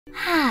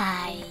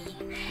Hi!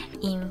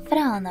 In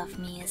front of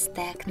me is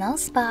TECNO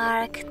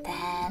Spark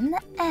 10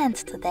 and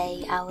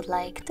today I would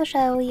like to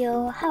show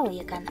you how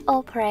you can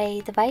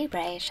operate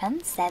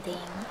vibration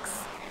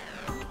settings.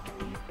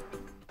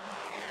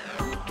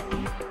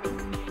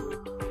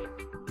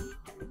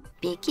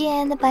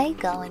 Begin by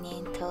going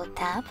into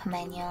Tab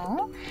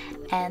menu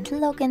and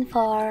looking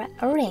for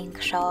Ring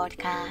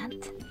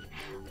shortcut.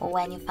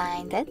 When you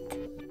find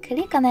it,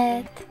 click on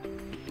it.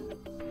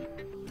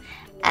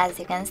 As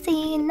you can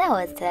see, now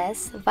it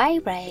says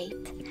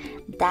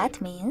Vibrate. That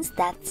means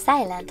that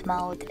silent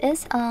mode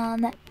is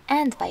on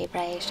and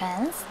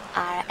vibrations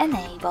are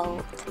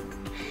enabled.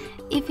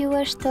 If you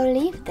wish to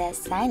leave the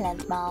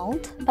silent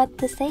mode but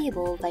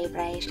disable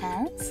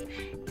vibrations,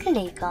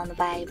 click on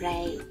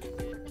Vibrate.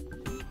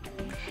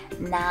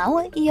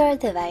 Now your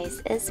device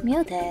is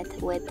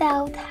muted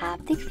without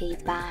haptic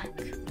feedback.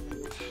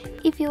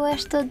 If you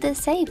wish to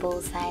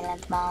disable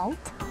silent mode,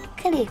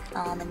 click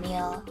on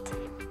Mute.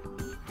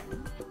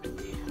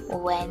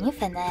 When you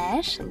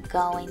finish,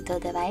 go into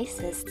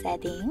Devices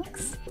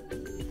Settings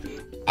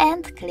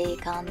and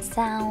click on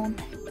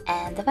Sound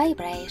and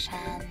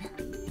Vibration.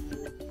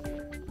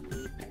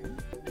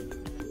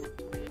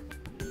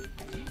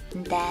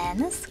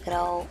 Then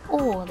scroll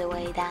all the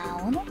way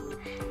down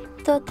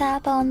to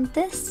tap on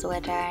this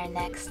switcher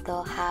next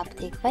to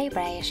Haptic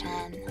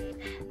Vibration.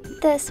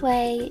 This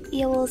way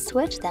you will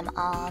switch them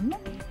on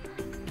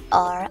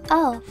or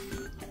off.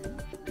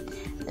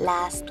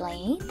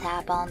 Lastly,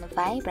 tap on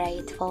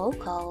Vibrate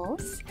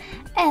Vocals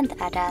and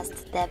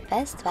adjust the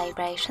best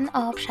vibration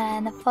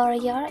option for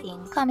your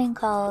incoming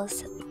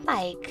calls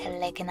by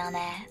clicking on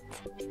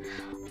it.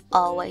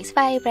 Always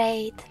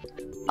vibrate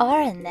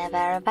or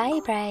never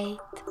vibrate.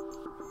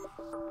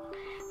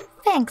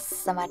 Thanks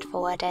so much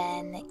for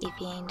watching.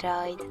 If you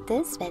enjoyed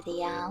this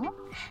video,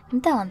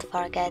 don't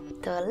forget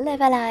to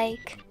leave a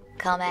like,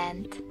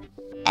 comment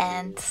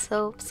and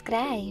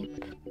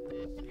subscribe.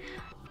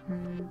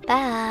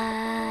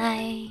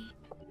 Bye!